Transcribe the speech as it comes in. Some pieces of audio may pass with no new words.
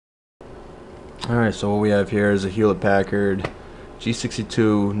Alright, so what we have here is a Hewlett-Packard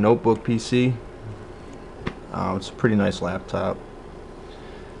G62 notebook PC. It's a pretty nice laptop.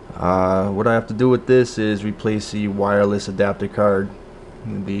 What I have to do with this is replace the wireless adapter card,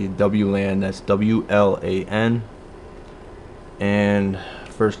 the WLAN, that's WLAN. And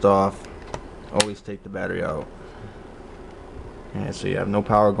first off, always take the battery out. And so you have no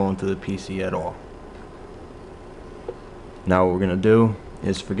power going to the PC at all. Now what we're going to do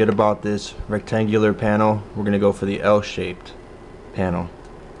is forget about this rectangular panel. We're going to go for the L-shaped panel.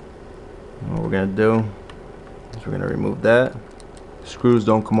 And what we're going to do is we're going to remove that. Screws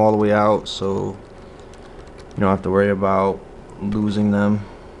don't come all the way out, so you don't have to worry about losing them.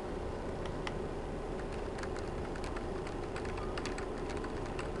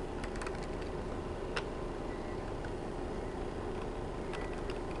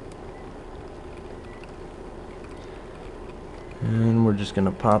 And we're just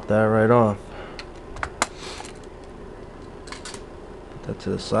gonna pop that right off. Put that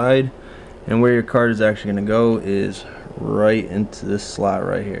to the side. And where your card is actually gonna go is right into this slot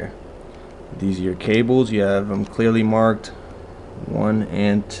right here. These are your cables. You have them clearly marked 1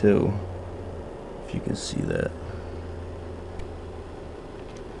 and 2, if you can see that.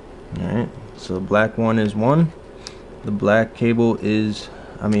 Alright, so the black one is 1. The black cable is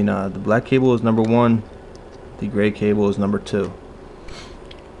the black cable is number 1. The gray cable is number 2.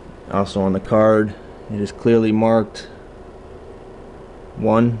 Also on the card, it is clearly marked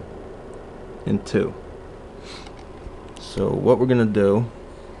 1 and 2. So what we're gonna do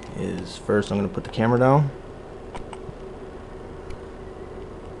is first I'm gonna put the camera down.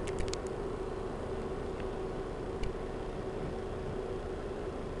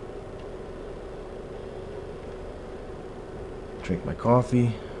 Drink my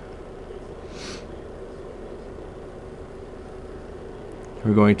coffee.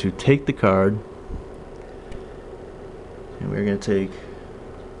 We're going to take the card and we're going to take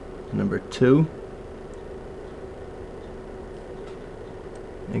number 2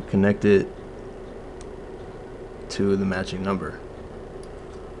 and connect it to the matching number.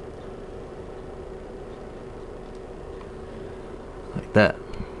 Like that.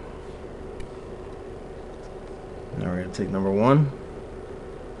 Now we're going to take number 1.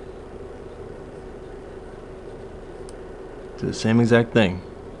 Do the same exact thing.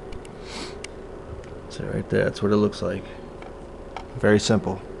 So right there, that's what it looks like. Very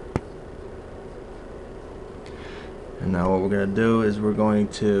simple. And now what we're going to do is we're going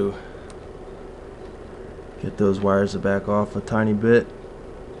to get those wires to back off a tiny bit.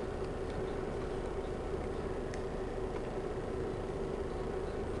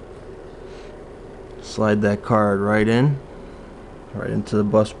 Slide that card right in, right into the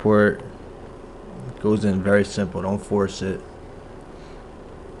bus port. It goes in very simple, don't force it.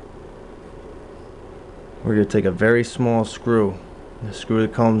 We're going to take a very small screw, the screw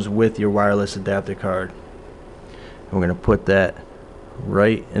that comes with your wireless adapter card, and we're going to put that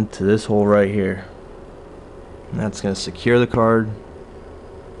right into this hole right here. And that's going to secure the card.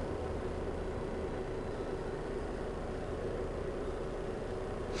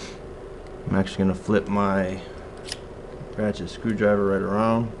 I'm actually going to flip my ratchet screwdriver right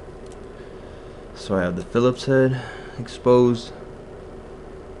around so I have the Phillips head exposed.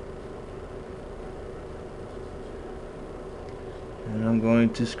 And I'm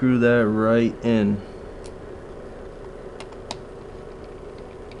going to screw that right in.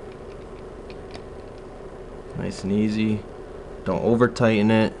 Nice and easy. Don't over tighten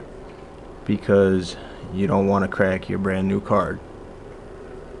it because you don't want to crack your brand new card.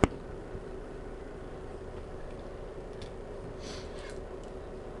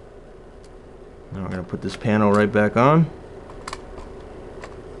 Now we're going to put this panel right back on.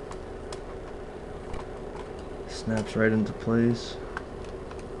 Snaps right into place.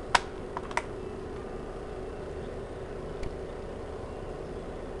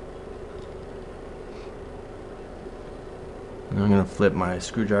 Now I'm going to flip my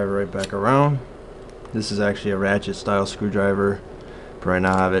screwdriver right back around. This is actually a ratchet style screwdriver, but right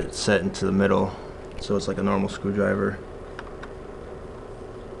now I have it set into the middle, so it's like a normal screwdriver.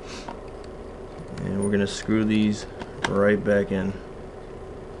 And we're going to screw these right back in.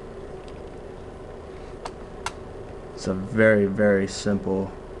 It's a very, very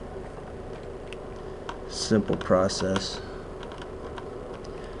simple process.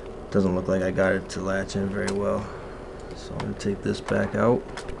 Doesn't look like I got it to latch in very well. So I'm going to take this back out.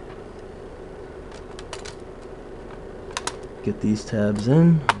 Get these tabs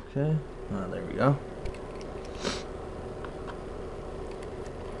in. Okay. There we go.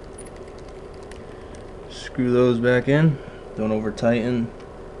 Screw those back in. Don't over tighten.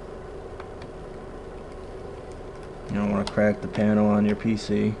 You don't want to crack the panel on your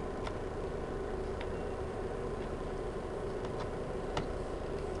PC.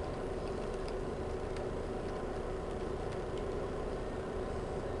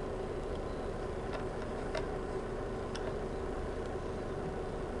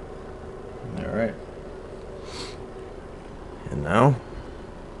 Alright. And now,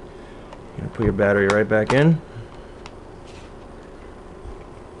 you're going to put your battery right back in.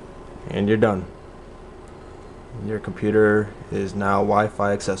 And you're done. Your computer is now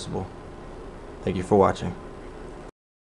Wi-Fi accessible. Thank you for watching.